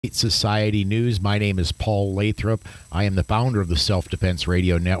Society News. My name is Paul Lathrop. I am the founder of the Self-Defense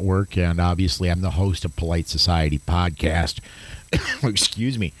Radio Network, and obviously I'm the host of Polite Society Podcast.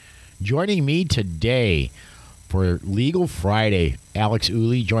 Excuse me. Joining me today for Legal Friday, Alex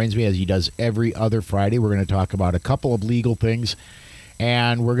Ooley joins me as he does every other Friday. We're going to talk about a couple of legal things,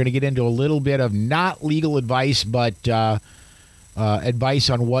 and we're going to get into a little bit of not legal advice, but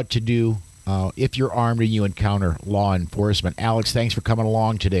advice on what to do if you're armed and you encounter law enforcement. Alex, thanks for coming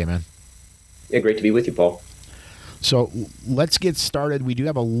along today, man. Yeah, great to be with you, Paul. So let's get started. We do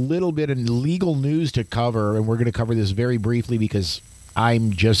have a little bit of legal news to cover, and we're going to cover this very briefly because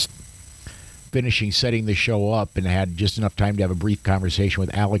I'm just finishing setting the show up and had just enough time to have a brief conversation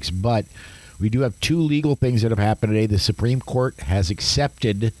with Alex. But we do have two legal things that have happened today. The Supreme Court has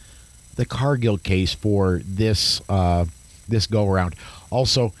accepted the Cargill case for this go-around.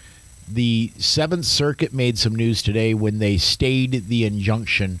 Also, the Seventh Circuit made some news today when they stayed the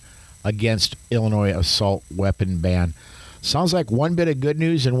injunction against Illinois assault weapon ban. Sounds like one bit of good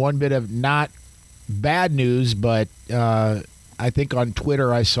news and one bit of not bad news, but I think on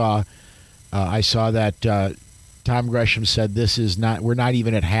Twitter I saw that Tom Gresham said we're not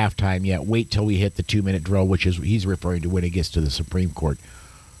even at halftime yet. Wait till we hit the 2-minute drill, which is he's referring to when it gets to the Supreme Court.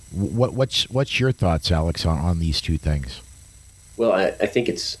 What's your thoughts, Alex, on these two things? Well, I think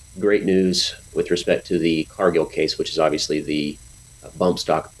it's great news with respect to the Cargill case, which is obviously the bump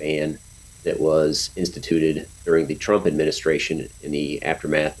stock ban that was instituted during the Trump administration in the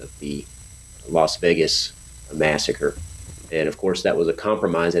aftermath of the Las Vegas massacre. And of course, that was a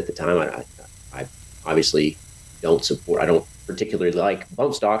compromise at the time. I obviously I don't particularly like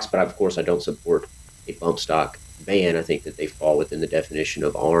bump stocks, but of course I don't support a bump stock ban. I think that they fall within the definition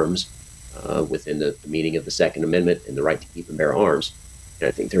of arms, within the meaning of the Second Amendment and the right to keep and bear arms. And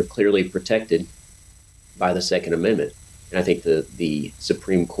I think they're clearly protected by the Second Amendment. And I think the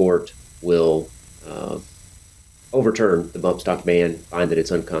Supreme Court will overturn the bump stock ban, find that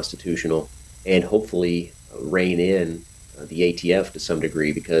it's unconstitutional, and hopefully rein in the ATF to some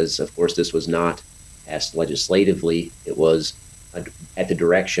degree, because, of course, this was not passed legislatively. It was at the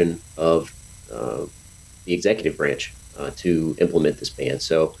direction of the executive branch to implement this ban.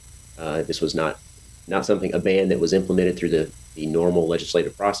 So this was not a ban that was implemented through the normal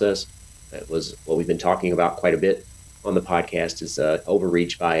legislative process. It was what we've been talking about quite a bit on the podcast, is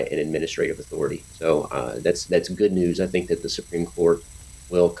overreach by an administrative authority. So that's good news. I think that the Supreme Court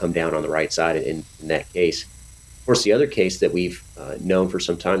will come down on the right side in that case. Of course, the other case that we've known for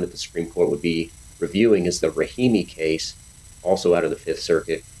some time that the Supreme Court would be reviewing is the Rahimi case, also out of the Fifth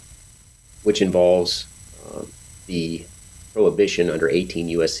Circuit, which involves the prohibition under 18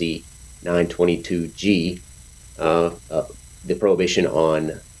 U.S.C. 922G, the prohibition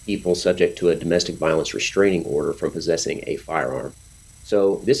on people subject to a domestic violence restraining order from possessing a firearm.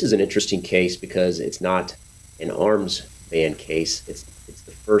 So this is an interesting case because it's not an arms ban case. It's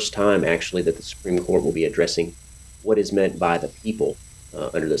the first time, actually, that the Supreme Court will be addressing what is meant by the people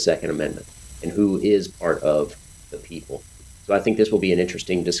under the Second Amendment and who is part of the people. So I think this will be an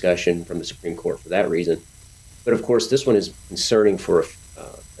interesting discussion from the Supreme Court for that reason. But of course, this one is concerning for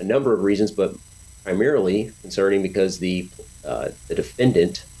a number of reasons, but primarily concerning because the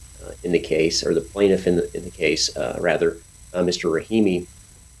defendant in the case, or the plaintiff in the case, Mr. Rahimi,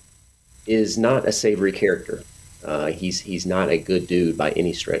 is not a savory character. He's not a good dude by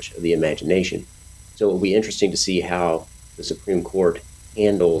any stretch of the imagination. So it will be interesting to see how the Supreme Court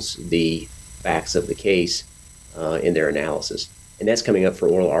handles the facts of the case in their analysis. And that's coming up for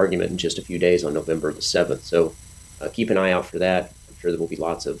oral argument in just a few days on November the 7th. So keep an eye out for that. I'm sure there will be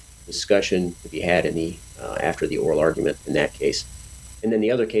lots of discussion to be had in the after the oral argument in that case. And then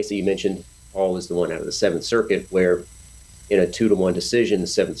the other case that you mentioned, Paul, is the one out of the Seventh Circuit, where in a 2-1 decision, the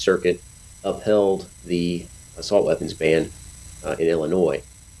Seventh Circuit upheld the assault weapons ban in Illinois.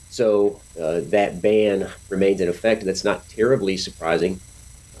 So that ban remains in effect. That's not terribly surprising.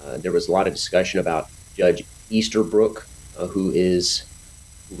 There was a lot of discussion about Judge Easterbrook, who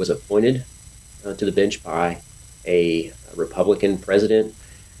was appointed to the bench by a Republican president,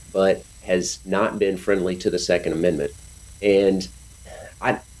 but has not been friendly to the Second Amendment. And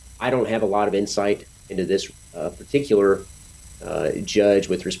I don't have a lot of insight into this particular judge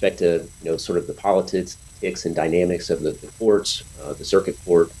with respect to sort of the politics and dynamics of the courts, the circuit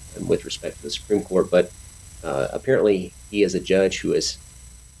court, and with respect to the Supreme Court. But apparently he is a judge who has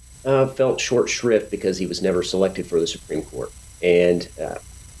felt short shrift because he was never selected for the Supreme Court. And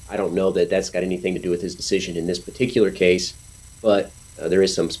I don't know that that's got anything to do with his decision in this particular case, but there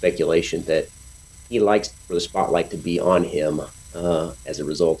is some speculation that he likes for the spotlight to be on him as a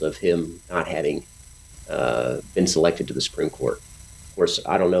result of him not having been selected to the Supreme Court. Of course,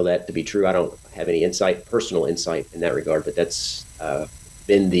 I don't know that to be true. I don't have any personal insight in that regard, but that's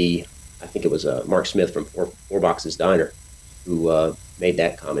been I think it was Mark Smith from Four Boxes Diner who made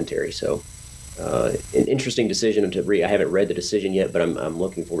that commentary. So an interesting decision to read. I haven't read the decision yet, but I'm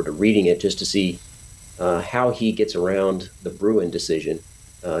looking forward to reading it just to see how he gets around the Bruin decision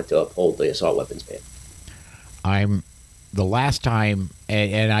to uphold the assault weapons ban. The last time,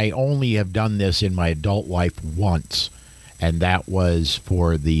 and I only have done this in my adult life once, and that was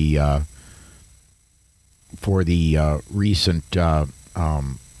for the recent.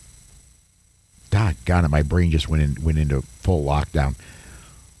 My brain just went into full lockdown.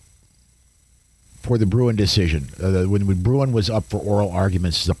 For the Bruin decision, when Bruin was up for oral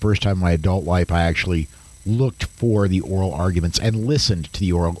arguments, this is the first time in my adult life I actually looked for the oral arguments and listened to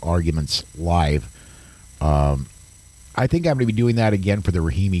the oral arguments live. I think I'm going to be doing that again for the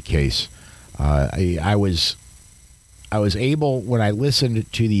Rahimi case. I was able, when I listened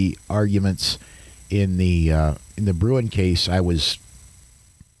to the arguments in the Bruin case, I was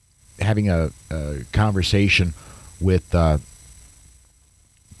having a conversation with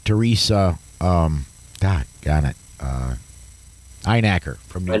Teresa Einacker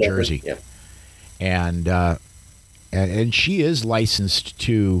from New Jersey. Yeah. And she is licensed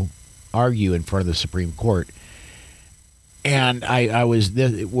to argue in front of the Supreme Court. And I was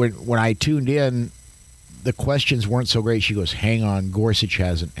when I tuned in, the questions weren't so great. She goes, "Hang on, Gorsuch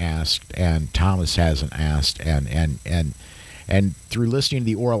hasn't asked, and Thomas hasn't asked," and through listening to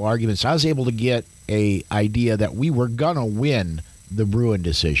the oral arguments, I was able to get a idea that we were gonna win the Bruin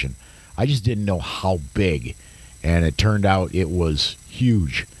decision. I just didn't know how big, and it turned out it was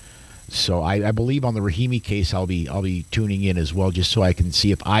huge. So I believe on the Rahimi case, I'll be tuning in as well, just so I can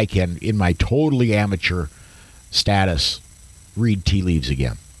see if I can, in my totally amateur status, read tea leaves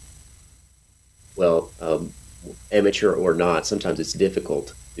again. Well, amateur or not, sometimes it's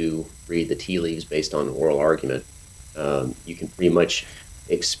difficult to read the tea leaves based on oral argument. You can pretty much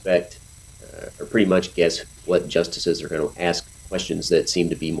expect or pretty much guess what justices are going to ask questions that seem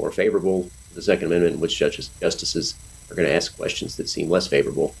to be more favorable to the Second Amendment, and which justices are going to ask questions that seem less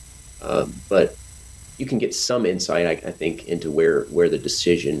favorable. But you can get some insight, I think, into where the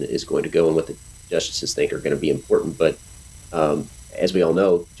decision is going to go and what the justices think are going to be important. But as we all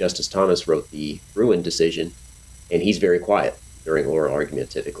know, Justice Thomas wrote the Bruin decision, and he's very quiet during oral argument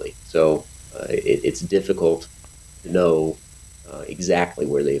typically. So it's difficult to know exactly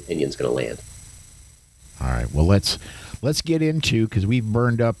where the opinion's going to land. All right. Well, let's get into, because we've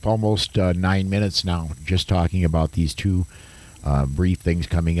burned up almost 9 minutes now just talking about these two brief things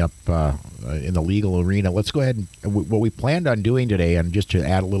coming up in the legal arena. Let's go ahead and what we planned on doing today, and just to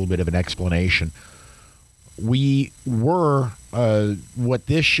add a little bit of an explanation, we were what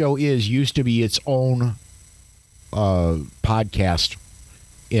this show used to be its own podcast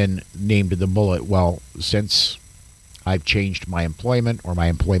named The Bullet. Well, since I've changed my employment, or my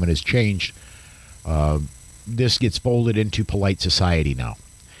employment has changed, this gets folded into Polite Society now.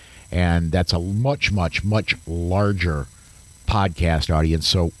 And that's a much, much, much larger podcast audience.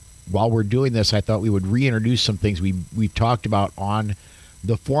 So while we're doing this, I thought we would reintroduce some things we've talked about on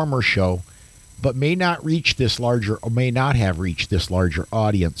the former show, but may not have reached this larger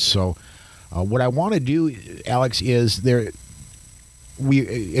audience. So what I want to do, Alex, is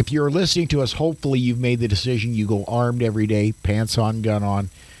if you're listening to us, hopefully you've made the decision you go armed every day, pants on, gun on,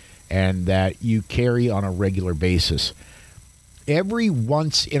 and that you carry on a regular basis. Every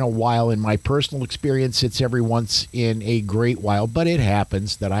once in a while, in my personal experience, it's every once in a great while, but it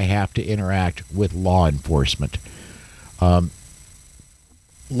happens that I have to interact with law enforcement. I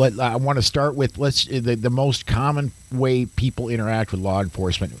want to start with the most common way people interact with law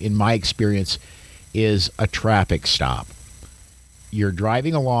enforcement, in my experience, is a traffic stop. You're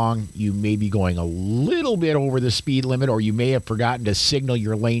driving along, you may be going a little bit over the speed limit, or you may have forgotten to signal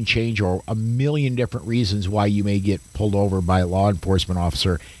your lane change, or a million different reasons why you may get pulled over by a law enforcement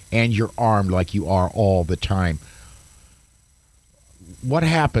officer, and you're armed like you are all the time. What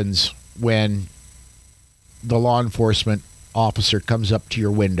happens when the law enforcement officer comes up to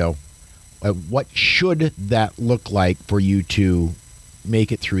your window? What should that look like for you to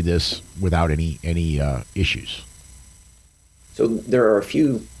make it through this without any issues? So there are a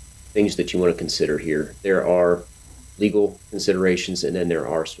few things that you want to consider here. There are legal considerations, and then there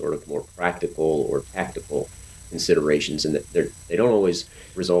are sort of more practical or tactical considerations, and they don't always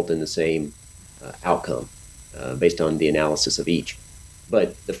result in the same outcome based on the analysis of each.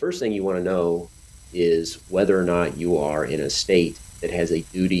 But the first thing you want to know is whether or not you are in a state that has a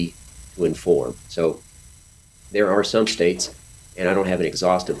duty to inform. So there are some states, and I don't have an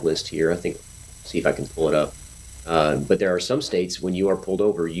exhaustive list here. I think, see if I can pull it up. But there are some states when you are pulled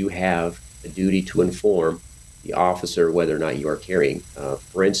over, you have a duty to inform the officer whether or not you are carrying.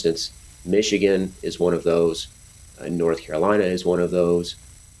 For instance, Michigan is one of those. North Carolina is one of those.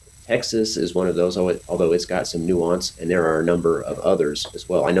 Texas is one of those, although it's got some nuance, and there are a number of others as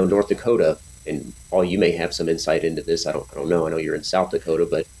well. I know North Dakota, and Paul, you may have some insight into this. I don't know. I know you're in South Dakota,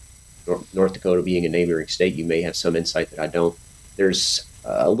 but North Dakota being a neighboring state, you may have some insight that I don't. There's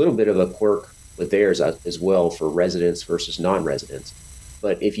a little bit of a quirk with theirs as well for residents versus non-residents.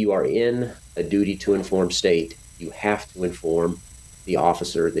 But if you are in a duty to inform state, you have to inform the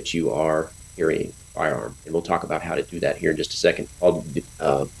officer that you are carrying a firearm. And we'll talk about how to do that here in just a second. Paul,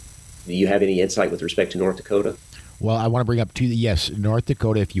 do you have any insight with respect to North Dakota? Well, I want to bring up yes, North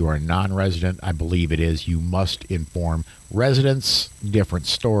Dakota, if you are a non-resident, I believe it is, you must inform residents. Different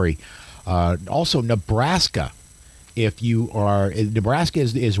story. Also, Nebraska. If you are, Nebraska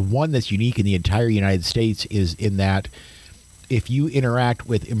is one that's unique in the entire United States, is in that if you interact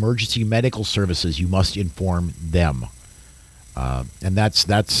with emergency medical services, you must inform them. And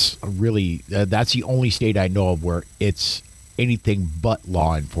that's really, that's the only state I know of where it's anything but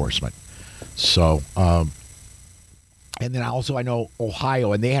law enforcement. So, and then also I know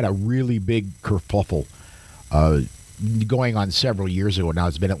Ohio, and they had a really big kerfuffle going on several years ago. Now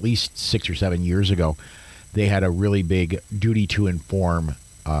it's been at least 6 or 7 years ago. They had a really big duty to inform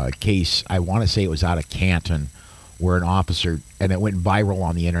case. I want to say it was out of Canton, where an officer, and it went viral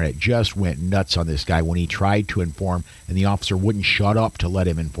on the internet, just went nuts on this guy when he tried to inform, and the officer wouldn't shut up to let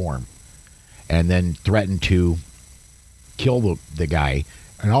him inform, and then threatened to kill the guy,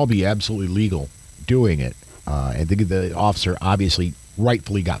 and all be absolutely legal doing it. And the officer obviously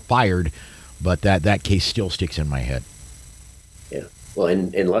rightfully got fired, but that case still sticks in my head. Yeah. Well,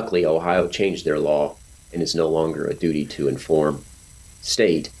 and luckily Ohio changed their law, and it's no longer a duty to inform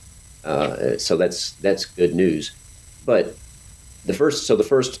state. So that's good news. But the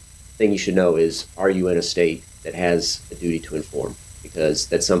first thing you should know is, are you in a state that has a duty to inform? Because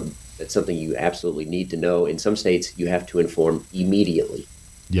that's something you absolutely need to know. In some states, you have to inform immediately.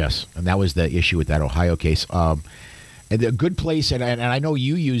 Yes, and that was the issue with that Ohio case. And a good place, and I know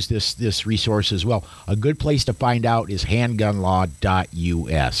you use this resource as well, a good place to find out is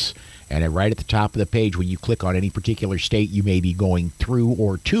handgunlaw.us. And right at the top of the page, when you click on any particular state you may be going through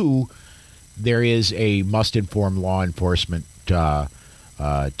or to, there is a must inform law enforcement tab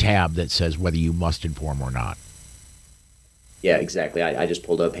that says whether you must inform or not. Yeah, exactly. I just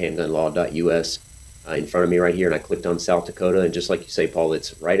pulled up handgunlaw.us in front of me right here, and I clicked on South Dakota, and just like you say, Paul,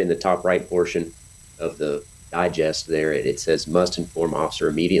 it's right in the top right portion of the digest there. It says must inform officer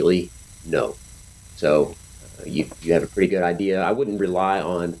immediately. No. So you have a pretty good idea. I wouldn't rely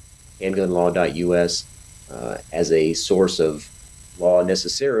on handgunlaw.us as a source of law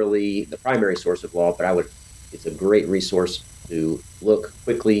necessarily, the primary source of law, but it's a great resource to look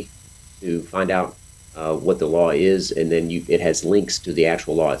quickly to find out what the law is, and then it has links to the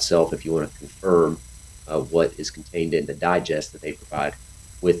actual law itself if you want to confirm what is contained in the digest that they provide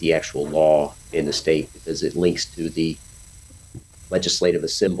with the actual law in the state, because it links to the Legislative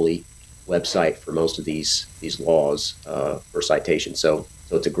Assembly website for most of these laws for citation. So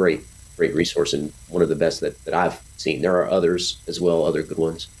it's a great resource, and one of the best that I've seen. There are others as well, other good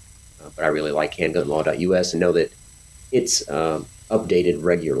ones, but I really like handgunlaw.us and know that it's updated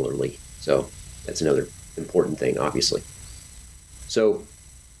regularly. So that's another important thing, obviously. So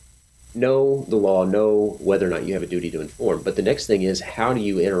know the law, know whether or not you have a duty to inform. But the next thing is, how do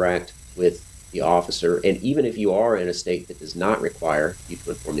you interact with the officer? And even if you are in a state that does not require you to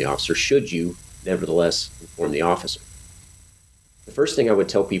inform the officer, should you nevertheless inform the officer? The first thing I would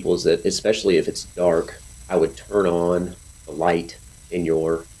tell people is that, especially if it's dark, I would turn on the light in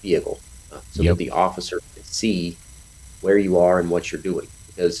your vehicle so that the officer can see where you are and what you're doing.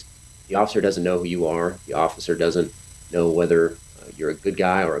 Because the officer doesn't know who you are. The officer doesn't know whether you're a good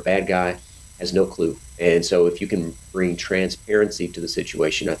guy or a bad guy, has no clue. And so if you can bring transparency to the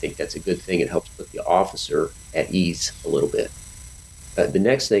situation, I think that's a good thing. It helps put the officer at ease a little bit. The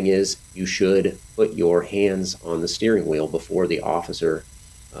next thing is, you should put your hands on the steering wheel before the officer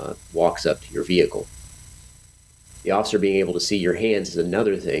walks up to your vehicle. The officer being able to see your hands is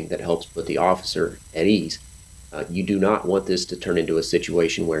another thing that helps put the officer at ease. You do not want this to turn into a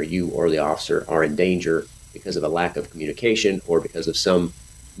situation where you or the officer are in danger because of a lack of communication or because of some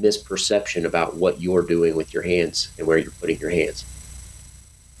misperception about what you're doing with your hands and where you're putting your hands.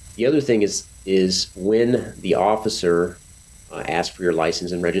 The other thing is when the officer asks for your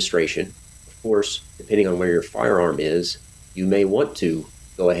license and registration, of course, depending on where your firearm is, you may want to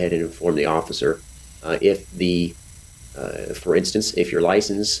go ahead and inform the officer. For instance, if your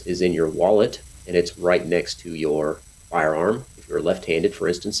license is in your wallet and it's right next to your firearm, if you're left-handed, for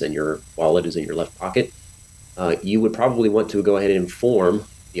instance, and your wallet is in your left pocket, you would probably want to go ahead and inform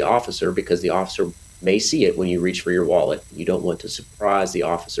the officer, because the officer may see it when you reach for your wallet. You don't want to surprise the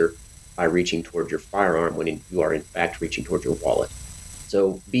officer by reaching toward your firearm when you are in fact reaching toward your wallet.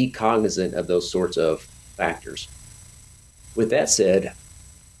 So be cognizant of those sorts of factors. With that said,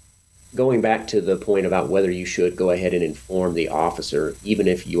 going back to the point about whether you should go ahead and inform the officer, even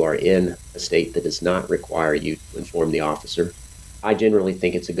if you are in a state that does not require you to inform the officer, I generally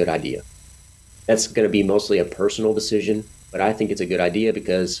think it's a good idea. That's going to be mostly a personal decision, but I think it's a good idea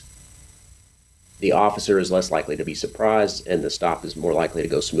because the officer is less likely to be surprised and the stop is more likely to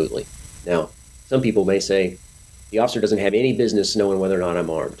go smoothly. Now, some people may say, the officer doesn't have any business knowing whether or not I'm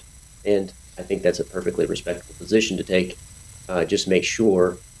armed. And I think that's a perfectly respectable position to take. Just make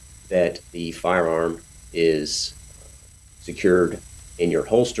sure that the firearm is secured in your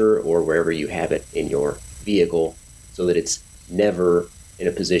holster or wherever you have it in your vehicle, so that it's never in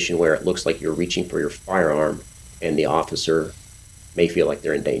a position where it looks like you're reaching for your firearm and the officer may feel like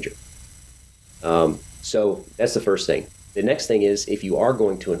they're in danger. So that's the first thing. The next thing is, if you are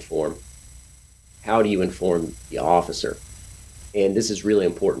going to inform, how do you inform the officer? And this is really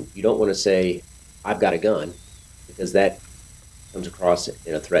important. You don't want to say, I've got a gun, because that comes across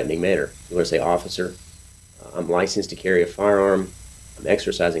in a threatening manner. You want to say, officer, I'm licensed to carry a firearm. I'm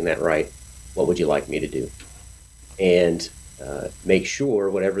exercising that right. What would you like me to do? And make sure,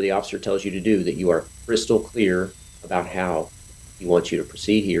 whatever the officer tells you to do, that you are crystal clear about how he wants you to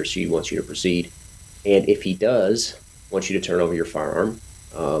proceed, he or she wants you to proceed. And if he does want you to turn over your firearm,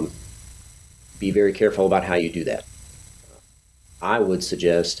 be very careful about how you do that. I would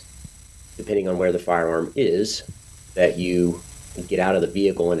suggest, depending on where the firearm is, that you get out of the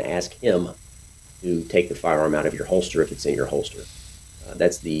vehicle and ask him to take the firearm out of your holster if it's in your holster.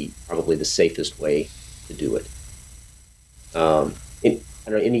 That's probably the safest way to do it. I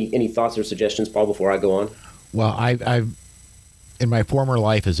don't know, any thoughts or suggestions, Paul, before I go on? Well, I've in my former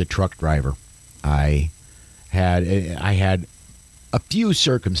life as a truck driver, I had a few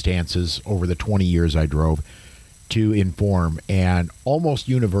circumstances over the 20 years I drove to inform, and almost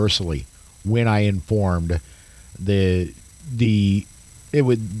universally, when I informed, it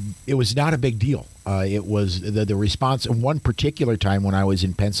was not a big deal. It was the response. In one particular time when I was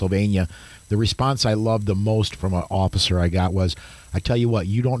in Pennsylvania, the response I loved the most from an officer I got was, I tell you what,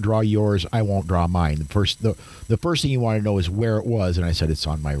 you don't draw yours, I won't draw mine. The first thing you want to know is where it was, and I said it's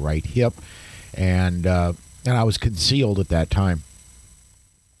on my right hip, and I was concealed at that time.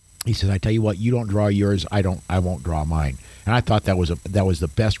 He says, I tell you what, you don't draw yours, I won't draw mine. And I thought that was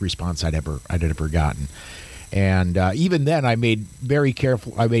the best response I'd ever gotten. And even then, I made very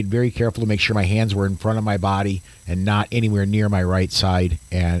careful to make sure my hands were in front of my body and not anywhere near my right side,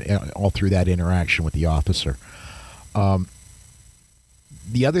 and all through that interaction with the officer.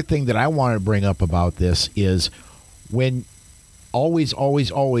 The other thing that I want to bring up about this is when always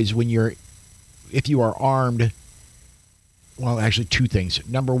when if you are armed. Well, actually, two things.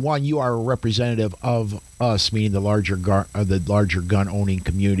 Number one, you are a representative of us, meaning the larger gun-owning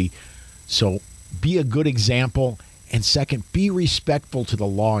community. So be a good example, and second, be respectful to the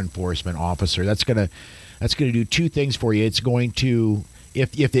law enforcement officer. That's gonna do two things for you. It's going to,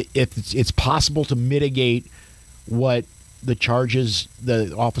 if it's possible to mitigate what the charges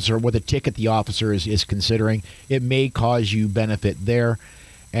what the ticket the officer is considering, it may cause you benefit there,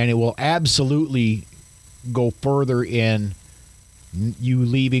 and it will absolutely go further in you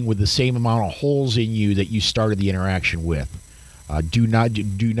leaving with the same amount of holes in you that you started the interaction with. Do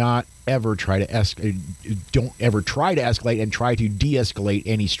not ever try to don't ever try to escalate, and try to de-escalate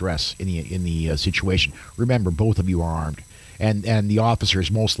any stress in the situation. Remember, both of you are armed, and the officer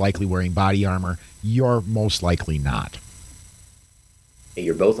is most likely wearing body armor. You're most likely not.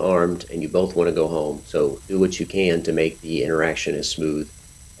 You're both armed, and you both want to go home. So do what you can to make the interaction as smooth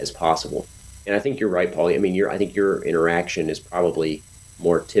as possible. And I think you're right, Paul. I mean, I think your interaction is probably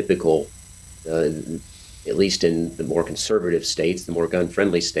more typical, at least in the more conservative states, the more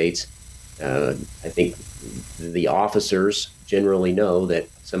gun-friendly states. I think the officers generally know that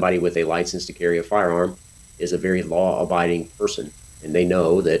somebody with a license to carry a firearm is a very law-abiding person, and they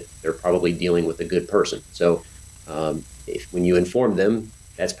know that they're probably dealing with a good person. So when you inform them,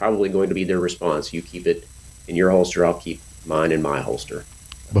 that's probably going to be their response. You keep it in your holster, I'll keep mine in my holster.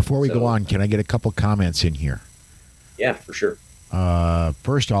 Before we go on, can I get a couple comments in here? Yeah, for sure.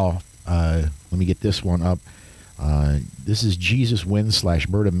 First off, let me get this one up. This is Jesus Wins /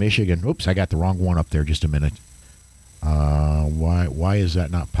 Berta, Michigan. Oops, I got the wrong one up there. Just a minute. Why is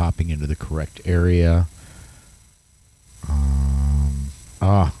that not popping into the correct area?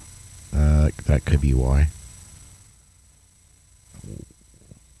 That could be why.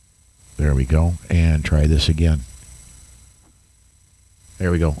 There we go. And try this again.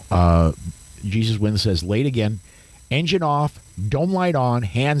 There we go. Jesus Wins says, late again. Engine off, dome light on,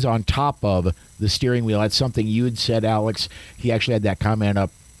 hands on top of the steering wheel. That's something you had said, Alex. He actually had that comment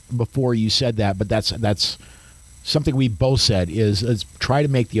up before you said that, but that's something we both said is try to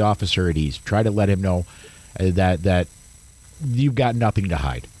make the officer at ease. Try to let him know that you've got nothing to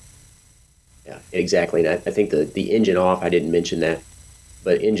hide. Yeah, exactly. And I think the engine off, I didn't mention that,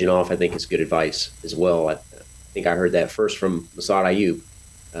 but engine off I think is good advice as well. I think I heard that first from Masad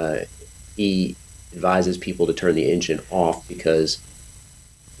Ayub. He advises people to turn the engine off because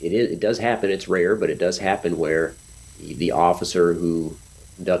it does happen. It's rare, but it does happen where the officer who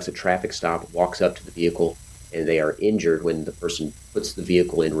conducts a traffic stop walks up to the vehicle and they are injured when the person puts the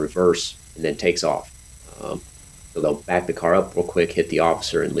vehicle in reverse and then takes off. So they'll back the car up real quick, hit the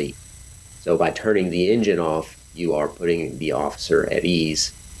officer, and leave. So by turning the engine off, you are putting the officer at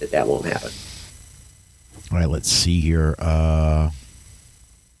ease that won't happen. All right, let's see here.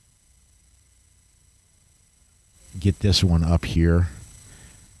 Get this one up here.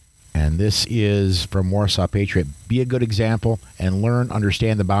 And this is from Warsaw Patriot. Be a good example and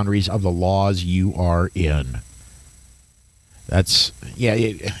understand the boundaries of the laws you are in. That's, yeah,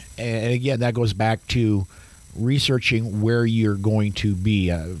 and again, that goes back to researching where you're going to be.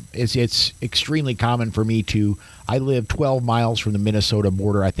 It's extremely common for me I live 12 miles from the Minnesota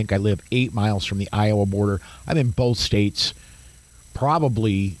border. I think I live 8 miles from the Iowa border. I'm in both states,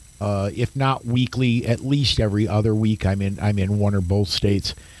 probably, if not weekly, at least every other week. I'm in one or both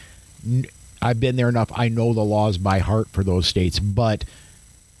states. I've been there enough. I know the laws by heart for those states. But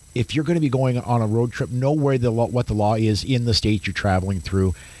if you're going to be going on a road trip, know what the law is in the state you're traveling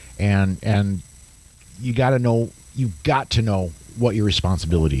through, and you got to know. You've got to know what your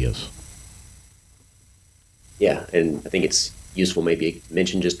responsibility is. Yeah, and I think it's useful maybe to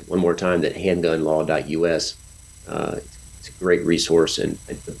mention just one more time that handgunlaw.us. It's a great resource, and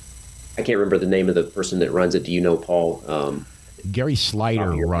I can't remember the name of the person that runs it. Do you know, Paul? Gary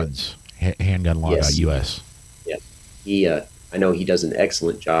Slider runs handgunlaw.us. Yeah, I know he does an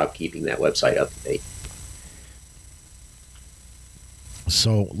excellent job keeping that website up to date.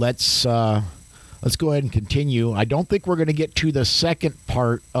 So let's go ahead and continue. I don't think we're going to get to the second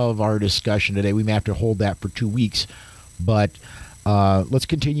part of our discussion today. We may have to hold that for 2 weeks, but let's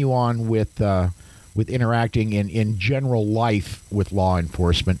continue on with interacting in general life with law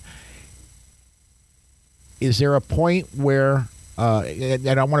enforcement. Is there a point where, and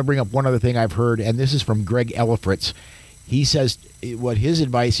I want to bring up one other thing I've heard, and this is from Greg Ellifritz. He says what his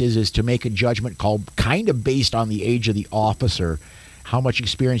advice is to make a judgment call kind of based on the age of the officer, how much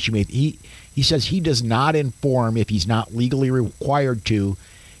experience you may. He says he does not inform if he's not legally required to,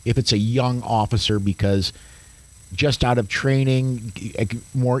 if it's a young officer, because just out of training,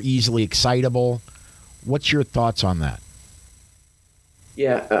 more easily excitable. What's your thoughts on that?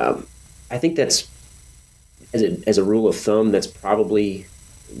 Yeah, I think that's, as a rule of thumb, that's probably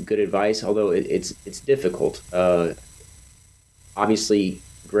good advice, although it's difficult. Obviously,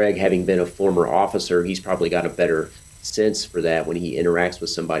 Greg, having been a former officer, he's probably got a better sense for that. When he interacts with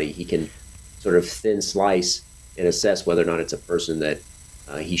somebody, he can sort of thin slice and assess whether or not it's a person that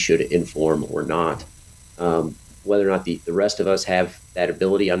he should inform or not. Whether or not the rest of us have that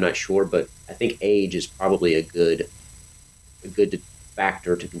ability, I'm not sure, but I think age is probably a good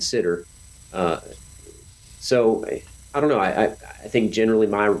factor to consider. So I don't know. I think generally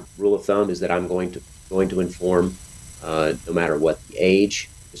my rule of thumb is that I'm going to inform no matter what the age,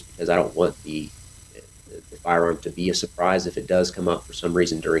 just because I don't want the firearm to be a surprise if it does come up for some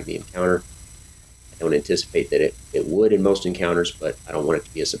reason during the encounter. I don't anticipate that it would in most encounters, but I don't want it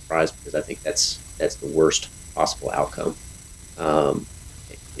to be a surprise because I think that's the worst possible outcome.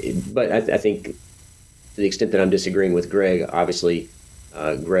 But I think to the extent that I'm disagreeing with Greg, obviously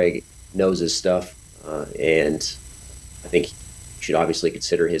Greg knows his stuff, and I think you should obviously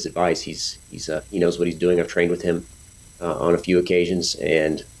consider his advice. He knows what he's doing. I've trained with him on a few occasions,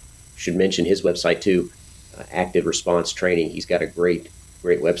 and should mention his website too, Active Response Training. He's got a great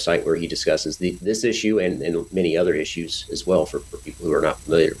website where he discusses this issue and many other issues as well for people who are not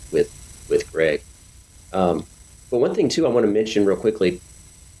familiar with Greg. But one thing too I want to mention real quickly,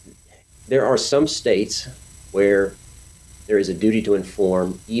 there are some states where there is a duty to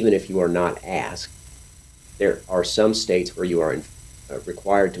inform even if you are not asked. There are some states where you are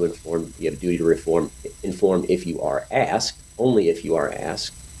required to inform. You have a duty to inform if you are asked, only if you are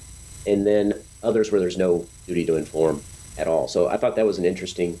asked, and then others where there's no duty to inform at all. So I thought that was an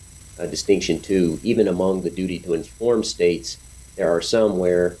interesting distinction too. Even among the duty to inform states, there are some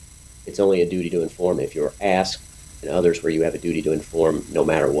where it's only a duty to inform if you're asked, and others where you have a duty to inform no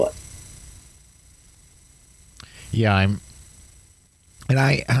matter what. Yeah, and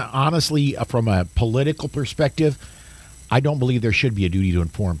I honestly, from a political perspective, I don't believe there should be a duty to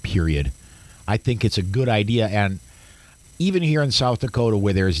inform, period. I think it's a good idea. And even here in South Dakota,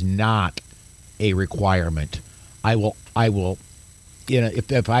 where there's not a requirement, I will,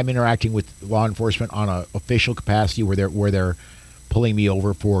 if I'm interacting with law enforcement on an official capacity where they're pulling me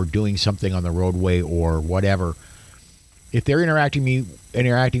over for doing something on the roadway or whatever, if they're interacting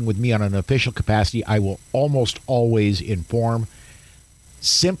with me on an official capacity, I will almost always inform,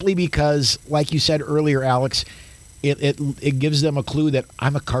 simply because, like you said earlier, Alex, it gives them a clue that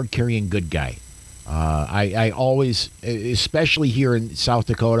I'm a card-carrying good guy. I always, especially here in South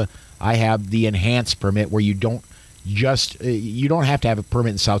Dakota, I have the enhanced permit where you don't have to have a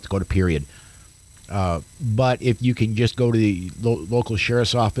permit in South Dakota, period. But if you can just go to the local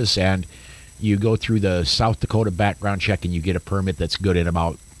sheriff's office and you go through the South Dakota background check and you get a permit that's good in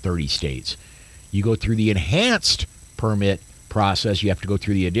about 30 states. You go through the enhanced permit process, you have to go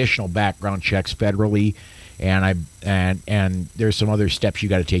through the additional background checks federally, and there's some other steps you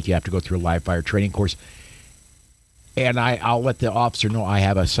got to take. You have to go through a live fire training course. And I'll let the officer know I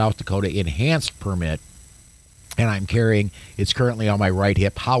have a South Dakota enhanced permit, and I'm carrying, it's currently on my right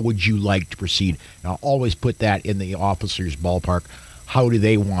hip. How would you like to proceed? And I'll always put that in the officer's ballpark. How do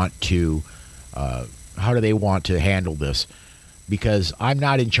they want to handle this? Because I'm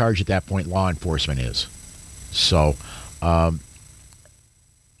not in charge at that point. Law enforcement is. So, I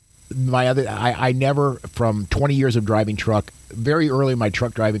never, from 20 years of driving truck, very early in my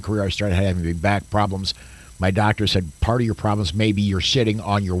truck driving career, I started having back problems. My doctor said, part of your problems may be you're sitting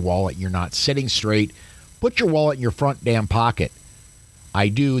on your wallet. You're not sitting straight. Put your wallet in your front damn pocket. I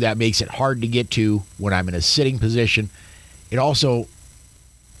do. That makes it hard to get to when I'm in a sitting position. It also,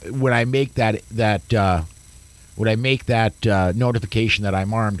 when I make that notification that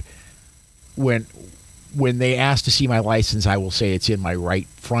I'm armed, when they ask to see my license, I will say it's in my right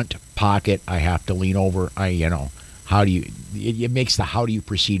front pocket. I have to lean over. It makes the how do you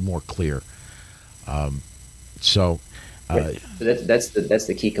proceed more clear. So that's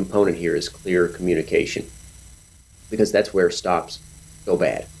the key component here, is clear communication, because that's where stops go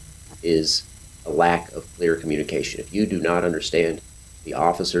bad, is a lack of clear communication. If you do not understand the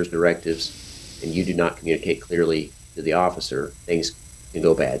officer's directives and you do not communicate clearly to the officer, things can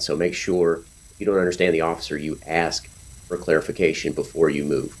go bad. So make sure, if you don't understand the officer, you ask for clarification before you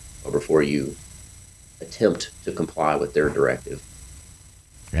move or before you attempt to comply with their directive.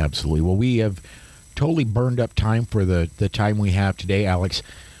 Absolutely. Well, we have totally burned up time for the time we have today, Alex.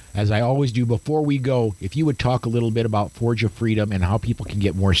 As I always do, before we go, if you would talk a little bit about Forge of Freedom and how people can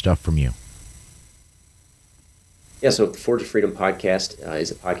get more stuff from you. Yeah, so the Forge of Freedom podcast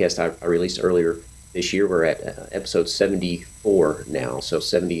is a podcast I released earlier this year. We're at episode 74 now. So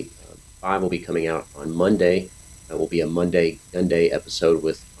 75 will be coming out on Monday. It will be a Monday Gun Day episode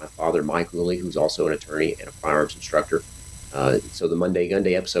with my father, Mike Ooley, who's also an attorney and a firearms instructor. So the Monday Gun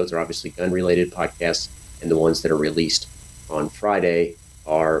Day episodes are obviously gun-related podcasts, and the ones that are released on Friday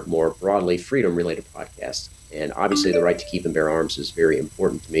are more broadly freedom-related podcasts. And obviously the right to keep and bear arms is very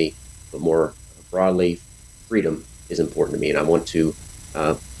important to me, but more broadly, freedom is important to me. And I want to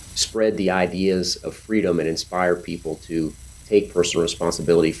spread the ideas of freedom and inspire people to take personal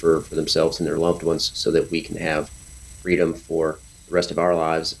responsibility for themselves and their loved ones, so that we can have freedom for the rest of our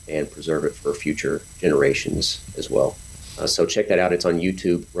lives and preserve it for future generations as well. So check that out. It's on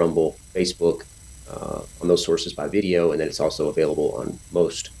YouTube, Rumble, Facebook, on those sources by video, and then it's also available on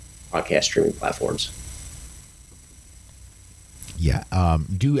most podcast streaming platforms. Yeah,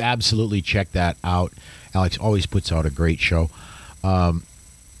 do absolutely check that out. Alex always puts out a great show, and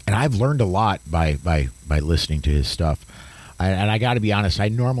I've learned a lot by listening to his stuff. And I got to be honest, I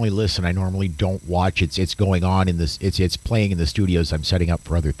normally listen. I normally don't watch. It's going on in this. It's playing in the studios. I'm setting up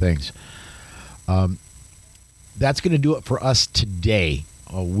for other things. That's going to do it for us today.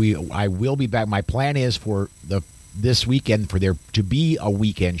 I will be back. My plan is for this weekend for there to be a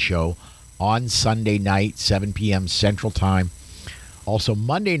weekend show on Sunday night, 7 p.m. Central Time. Also,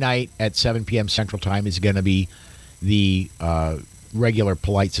 Monday night at 7 p.m. Central Time is going to be the regular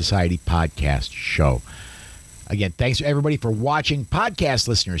Polite Society podcast show. Again, thanks to everybody for watching. Podcast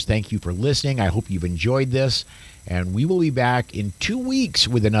listeners, thank you for listening. I hope you've enjoyed this. And we will be back in 2 weeks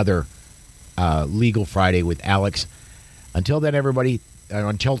with another Legal Friday with Alex. Until then, everybody,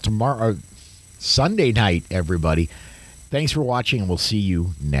 until tomorrow, Sunday night, everybody, thanks for watching, and we'll see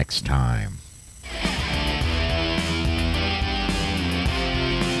you next time.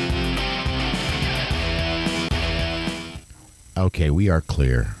 Okay, we are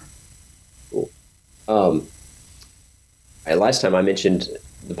clear. Last time I mentioned